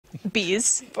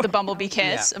bees, the Bumbleby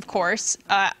kiss, of course.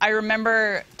 I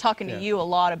remember talking to you a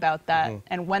lot about that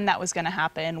and when that was going to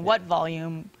happen, what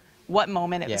volume, what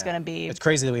moment it was going to be. It's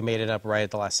crazy that we made it up right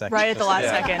at the last second. Right at the last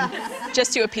second,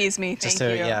 just to appease me. Thank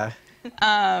you. Yeah.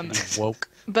 Woke.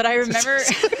 But I remember,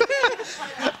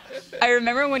 I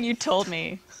remember when you told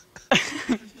me,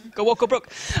 go woke, go broke.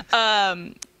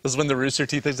 This was when the Rooster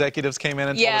Teeth executives came in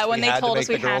and told us when we they had told to us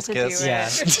make we the had girls to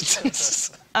kiss.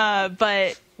 do it.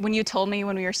 But when you told me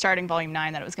when we were starting Volume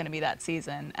 9 that it was going to be that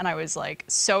season, and I was like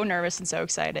so nervous and so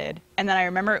excited. And then I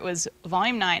remember it was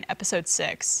Volume 9, Episode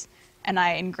 6, and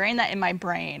I ingrained that in my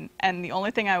brain. And the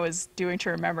only thing I was doing to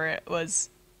remember it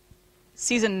was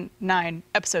Season 9,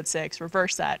 Episode 6,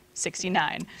 reverse that,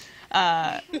 69.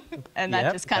 And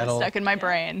that just kind of stuck in my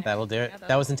brain. That'll do it.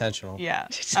 That was intentional. Yeah.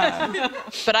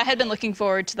 But I had been looking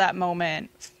forward to that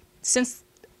moment since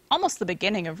almost the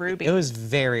beginning of RWBY. It was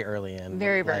very early in.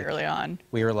 Very, very early on.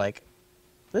 We were like,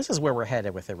 this is where we're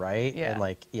headed with it, right? Yeah. And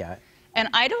like, yeah. And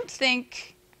I don't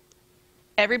think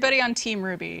everybody on Team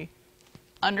RWBY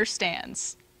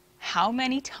understands how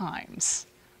many times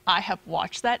I have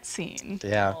watched that scene.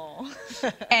 Yeah.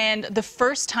 And the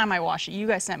first time I watched it, you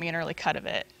guys sent me an early cut of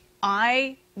it.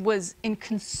 I was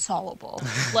inconsolable.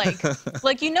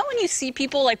 Like you know when you see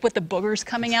people like with the boogers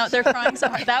coming out, they're crying so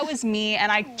hard. That was me,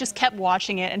 and I just kept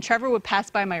watching it. And Trevor would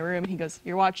pass by my room, and he goes,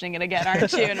 "You're watching it again,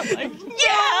 aren't you?" And I'm like,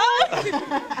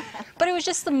 "Yeah!" But it was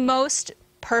just the most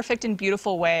perfect and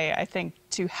beautiful way, I think,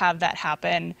 to have that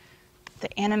happen.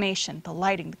 The animation, the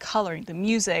lighting, the coloring, the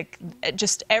music,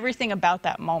 just everything about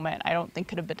that moment, I don't think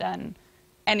could have been done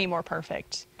any more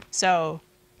perfect. So,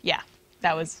 yeah,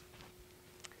 that was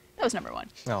number one.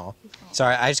 Oh,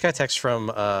 sorry. I just got a text from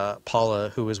Paula,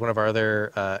 who was one of our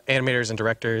other animators and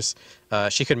directors.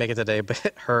 She couldn't make it today,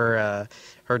 but her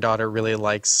daughter really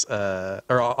likes, or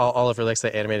Oliver likes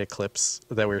the animated clips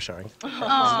that we were showing. So,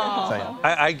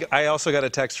 I also got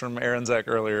a text from Aaron Zach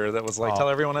earlier that was like, tell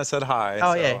everyone I said hi.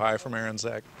 Oh, so yeah. Hi from Aaron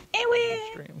Zach.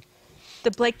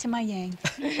 The Blake to my Yang.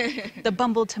 The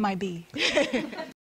Bumble to my Bee.